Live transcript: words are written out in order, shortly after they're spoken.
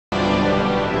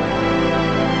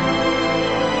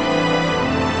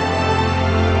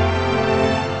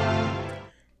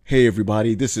Hey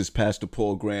everybody, this is Pastor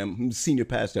Paul Graham, I'm Senior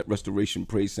Pastor at Restoration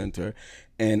Praise Center,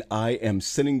 and I am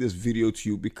sending this video to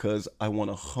you because I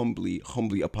want to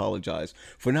humbly apologize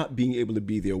for not being able to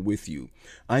be there with you.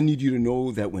 I need you to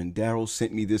know that when Daryl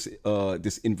sent me this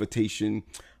invitation,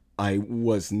 I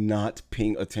was not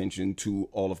paying attention to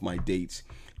all of my dates,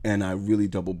 and I really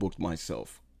double booked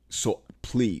myself. So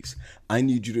please, I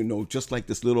need you to know, just like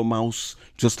this little mouse,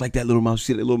 just like that little mouse,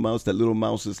 see that little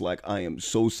mouse is like, I am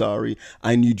so sorry.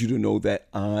 I need you to know that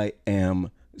I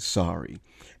am sorry.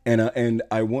 And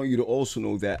I want you to also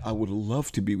know that I would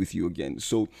love to be with you again.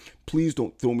 So please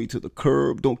don't throw me to the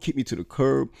curb. Don't keep me to the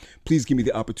curb. Please give me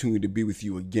the opportunity to be with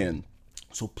you again.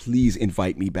 So please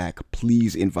invite me back.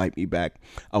 Please invite me back.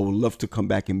 I would love to come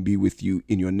back and be with you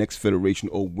in your next federation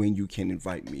or when you can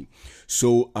invite me.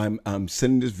 So I'm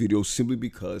sending this video simply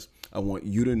because I want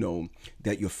you to know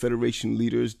that your federation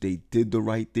leaders, they did the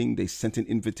right thing. They sent an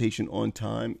invitation on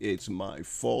time. It's my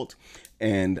fault.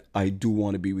 And I do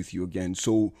want to be with you again.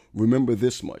 So remember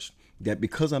this much, that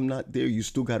because I'm not there, you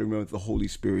still got to remember the Holy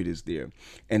Spirit is there.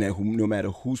 And that no matter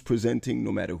who's presenting,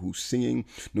 no matter who's singing,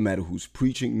 no matter who's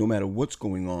preaching, no matter what's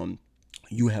going on,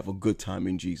 you have a good time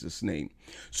in Jesus' name.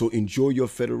 So enjoy your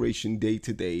Federation Day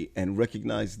today and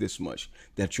recognize this much,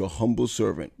 that your humble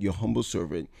servant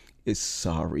is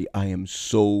sorry. I am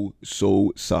so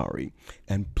sorry.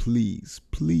 And please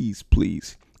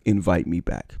invite me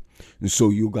back. And so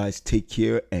you guys take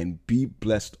care and be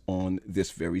blessed on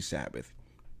this very Sabbath.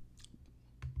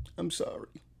 I'm sorry.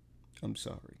 I'm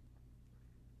sorry.